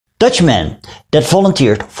Dutchmen that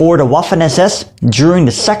volunteered for the Waffen-SS during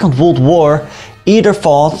the Second World War either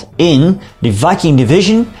fought in the Wiking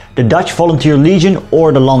Division, the Dutch Volunteer Legion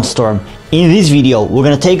or the Landstorm. In this video we're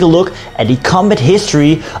gonna take a look at the combat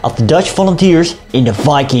history of the Dutch volunteers in the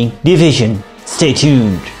Wiking Division. Stay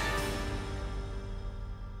tuned.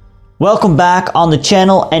 Welcome back on the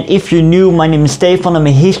channel, and if you're new, my name is Stefan. I'm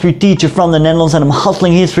a history teacher from the Netherlands and I'm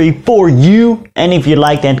hustling history for you. And if you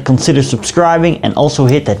like that, consider subscribing and also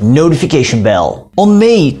hit that notification bell. On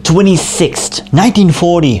May 26th,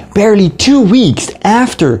 1940, barely 2 weeks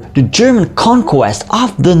after the German conquest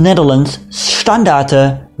of the Netherlands,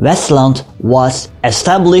 Standarte Westland was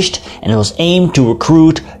established and it was aimed to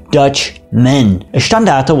recruit Dutch men. A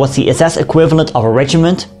Standarte was the SS equivalent of a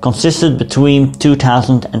regiment, consisted between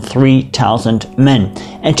 2,000 and 3,000 men.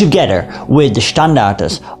 And together with the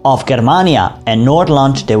Standartes of Germania and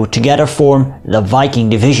Nederland, they would together form the Wiking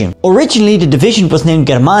Division. Originally the division was named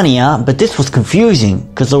Germania, but this was confusing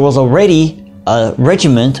because there was already a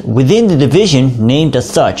regiment within the division named as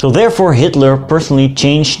such. So therefore Hitler personally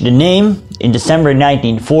changed the name in December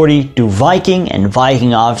 1940 to Viking, and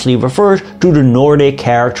Viking obviously refers to the Nordic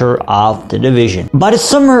character of the division. By the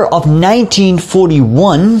summer of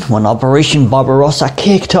 1941, when Operation Barbarossa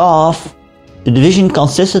kicked off, the division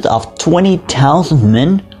consisted of 20,000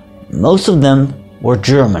 men. Most of them were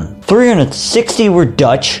German. 360 were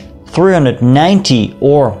Dutch, 390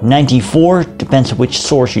 or 94, depends on which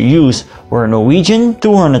source you use, were Norwegian,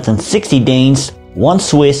 260 Danes, 1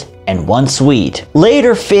 Swiss and 1 Swede.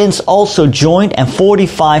 Later Finns also joined, and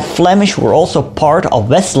 45 Flemish were also part of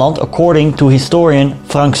Westland according to historian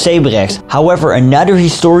Frank Sebrechts. However, another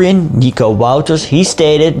historian, Nico Wouters, he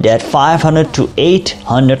stated that 500 to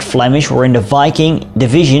 800 Flemish were in the Viking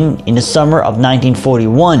Division in the summer of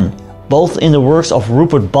 1941. Both in the works of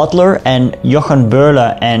Rupert Butler and Jochen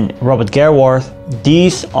Böhler and Robert Gerwarth,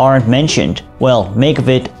 these aren't mentioned. Well, make of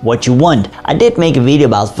it what you want. I did make a video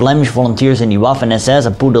about Flemish volunteers in the Waffen-SS.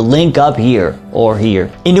 I put a link up here or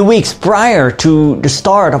here. In the weeks prior to the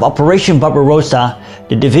start of Operation Barbarossa,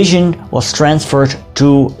 the division was transferred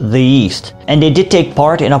to the east. And they did take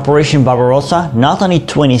part in Operation Barbarossa, not on the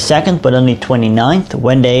 22nd but on the 29th,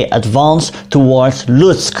 when they advanced towards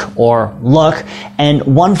Lutsk or Luck, and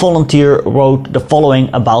one volunteer wrote the following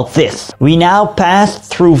about this. We now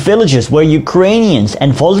passed through villages where Ukrainians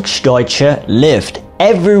and Volksdeutsche lived.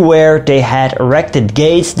 Everywhere they had erected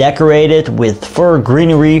gates decorated with fir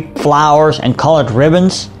greenery, flowers and colored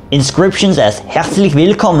ribbons. Inscriptions as Herzlich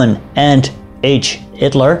Willkommen and H.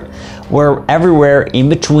 Hitler were everywhere in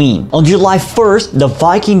between. On July 1st, the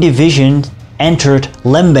Viking Division entered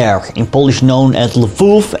Lemberg, in Polish known as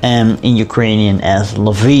Lvov and in Ukrainian as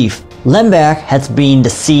Lviv. Lemberg has been the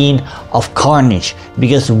scene of carnage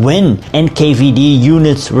because when NKVD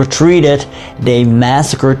units retreated, they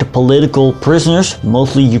massacred the political prisoners,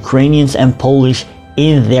 mostly Ukrainians and Polish,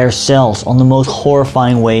 in their cells on the most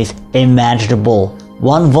horrifying ways imaginable.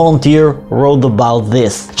 One volunteer wrote about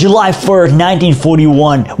this. July 1st,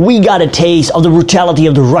 1941, we got a taste of the brutality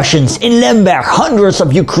of the Russians. In Lemberg, hundreds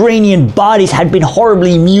of Ukrainian bodies had been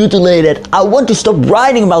horribly mutilated. I want to stop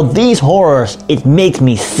writing about these horrors. It makes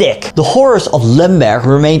me sick. The horrors of Lemberg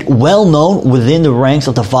remained well known within the ranks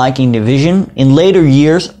of the Viking Division. In later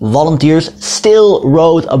years, volunteers still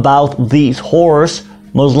wrote about these horrors,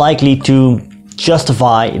 most likely to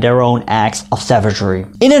justify their own acts of savagery.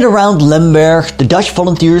 In and around Lemberg, the Dutch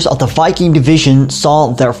volunteers of the Viking Division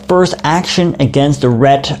saw their first action against the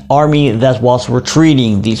Red Army that was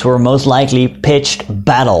retreating. These were most likely pitched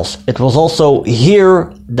battles. It was also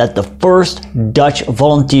here that the first Dutch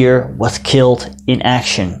volunteer was killed in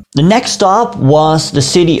action. The next stop was the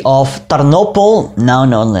city of Tarnopol, now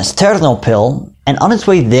known as Ternopil. And on its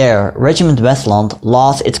way there, Regiment Westland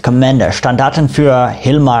lost its commander, Standartenführer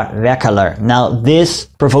Hilmar Werkeler. Now this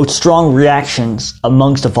provoked strong reactions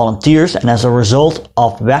amongst the volunteers, and as a result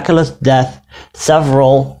of Werkeler's death,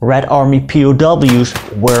 several Red Army POWs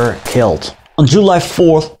were killed. On July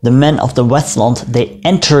 4th, the men of the Westland, they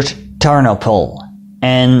entered Ternopil,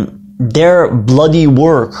 and their bloody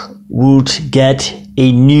work would get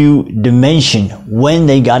a new dimension when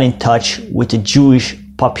they got in touch with the Jewish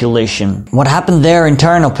population. What happened there in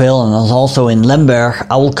Ternopil and also in Lemberg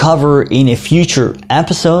I will cover in a future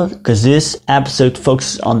episode, because this episode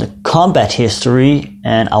focuses on the combat history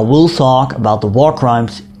and I will talk about the war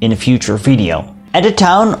crimes in a future video. At the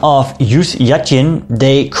town of Oostfront,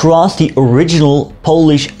 they crossed the original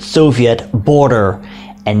Polish-Soviet border,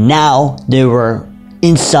 and now they were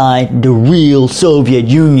inside the real Soviet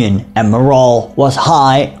Union, and morale was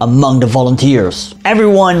high among the volunteers.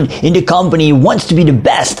 Everyone in the company wants to be the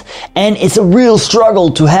best, and it's a real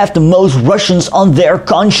struggle to have the most Russians on their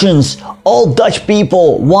conscience. All Dutch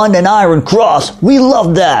people want an Iron Cross. We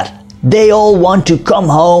love that. They all want to come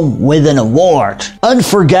home with an award.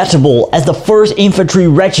 Unforgettable as the 1st Infantry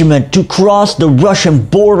Regiment to cross the Russian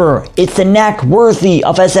border, it's an act worthy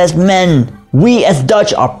of SS men. We as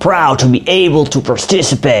Dutch are proud to be able to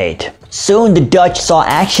participate. Soon the Dutch saw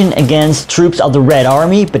action against troops of the Red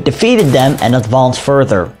Army but defeated them and advanced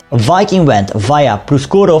further. Viking went via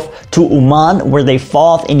Pruskov to Uman, where they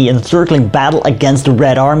fought in the encircling battle against the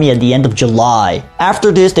Red Army at the end of July.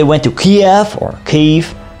 After this they went to Kiev or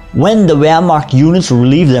Kyiv. When the Wehrmacht units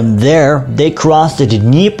relieved them there, they crossed the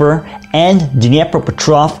Dnieper, and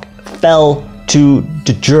Dnipropetrovsk fell to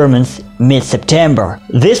the Germans mid-September.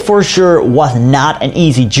 This for sure was not an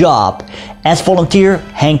easy job, as volunteer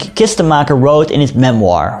Henk Kistemaker wrote in his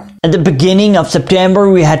memoir. At the beginning of September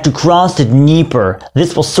we had to cross the Dnieper.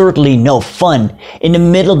 This was certainly no fun. In the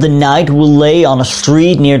middle of the night we lay on a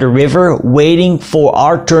street near the river waiting for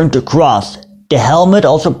our turn to cross. The helmet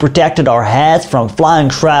also protected our heads from flying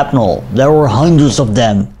shrapnel. There were hundreds of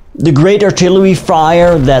them. The great artillery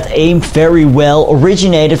fire that aimed very well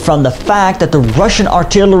originated from the fact that the Russian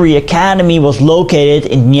Artillery Academy was located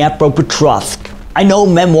in Dnipropetrovsk. I know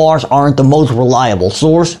memoirs aren't the most reliable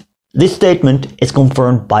source. This statement is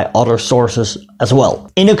confirmed by other sources as well.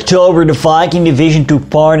 In October, the Viking Division took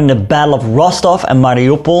part in the Battle of Rostov, and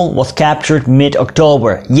Mariupol was captured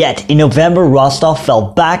mid-October. Yet, in November, Rostov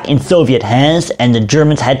fell back in Soviet hands and the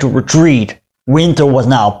Germans had to retreat. Winter was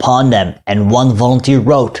now upon them, and one volunteer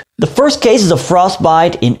wrote, "The first cases of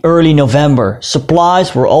frostbite in early November.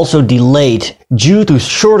 Supplies were also delayed. Due to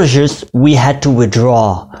shortages, we had to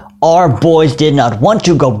withdraw. Our boys did not want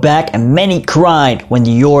to go back and many cried when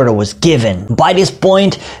the order was given." By this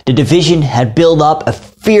point, the division had built up a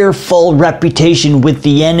fearful reputation with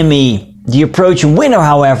the enemy. The approaching winter,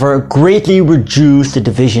 however, greatly reduced the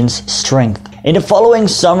division's strength. In the following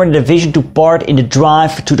summer, the division took part in the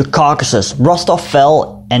drive to the Caucasus. Rostov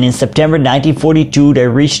fell, and in September 1942 they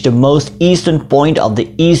reached the most eastern point of the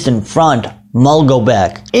Eastern Front,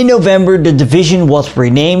 Malgobek. In November, the division was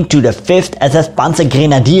renamed to the 5th SS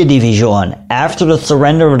Panzergrenadier Division. After the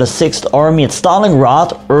surrender of the 6th Army at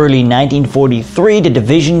Stalingrad, early 1943, the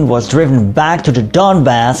division was driven back to the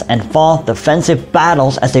Donbass and fought defensive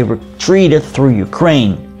battles as they retreated through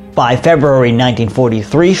Ukraine. By February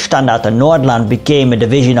 1943, Standarte Westland became a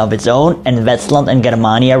division of its own, and Westland and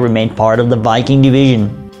Germania remained part of the Viking Division.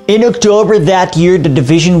 In October that year, the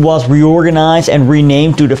division was reorganized and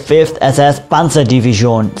renamed to the 5th SS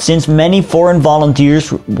Panzerdivision. Since many foreign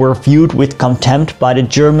volunteers were viewed with contempt by the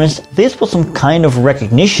Germans, this was some kind of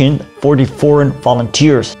recognition for the foreign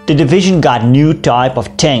volunteers. The division got new type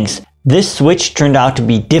of tanks. This switch turned out to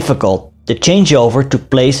be difficult. The changeover took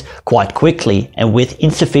place quite quickly and with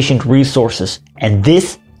insufficient resources, and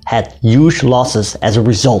this had huge losses as a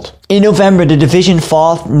result. In November, the division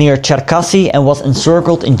fought near Cherkasy and was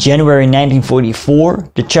encircled in January 1944.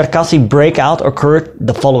 The Cherkasy breakout occurred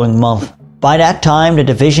the following month. By that time, the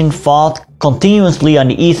division fought continuously on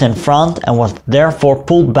the Eastern Front and was therefore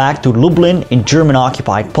pulled back to Lublin in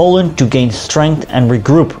German-occupied Poland to gain strength and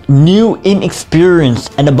regroup. New,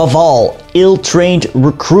 inexperienced, and above all, ill-trained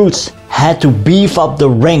recruits had to beef up the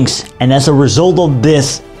ranks, and as a result of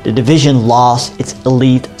this, the division lost its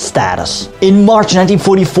elite status. In March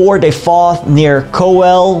 1944, they fought near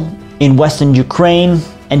Kovel in western Ukraine,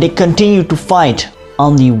 and they continued to fight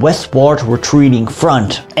on the westward retreating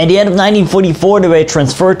front. At the end of 1944, they were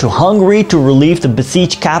transferred to Hungary to relieve the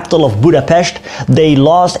besieged capital of Budapest. They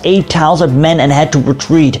lost 8,000 men and had to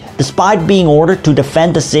retreat. Despite being ordered to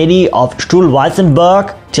defend the city of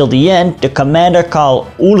Stuhlweisenberg till the end, the commander Karl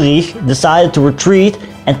Ulrich decided to retreat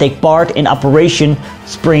and take part in Operation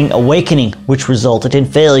Spring Awakening, which resulted in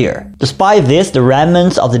failure. Despite this, the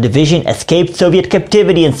remnants of the division escaped Soviet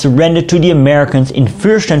captivity and surrendered to the Americans in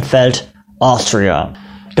Fürstenfeld, Austria.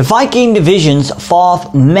 The Viking divisions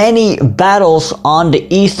fought many battles on the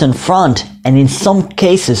Eastern Front and in some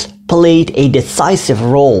cases played a decisive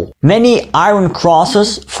role. Many Iron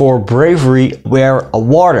Crosses for bravery were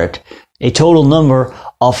awarded, a total number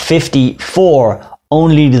of 54.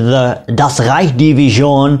 Only the Das Reich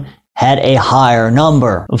Division had a higher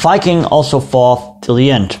number. Viking also fought till the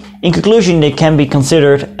end. In conclusion, they can be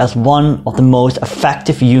considered as one of the most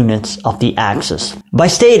effective units of the Axis. By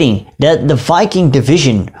stating that the Viking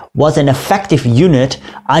Division was an effective unit,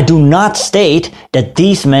 I do not state that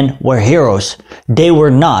these men were heroes. They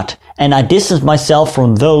were not, And I distance myself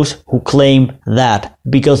from those who claim that,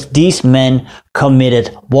 because these men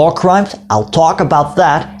committed war crimes. I'll talk about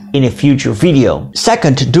that in a future video.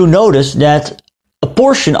 Second, do notice that a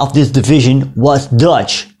portion of this division was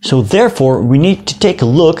Dutch. So therefore we need to take a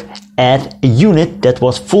look at a unit that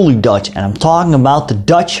was fully Dutch, and I'm talking about the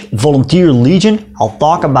Dutch Volunteer Legion. I'll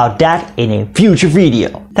talk about that in a future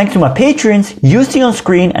video. Thanks to my patrons, you see on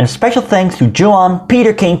screen, and a special thanks to Johan,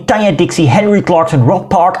 Peter King, Tanya Dixie, Henry Clarkson, Rock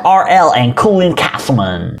Park, RL, and Colin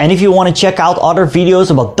Castleman. And if you want to check out other videos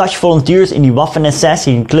about Dutch volunteers in the Waffen-SS,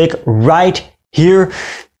 you can click right here.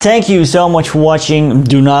 Thank you so much for watching.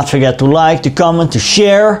 Do not forget to like, to comment, to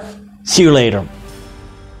share. See you later.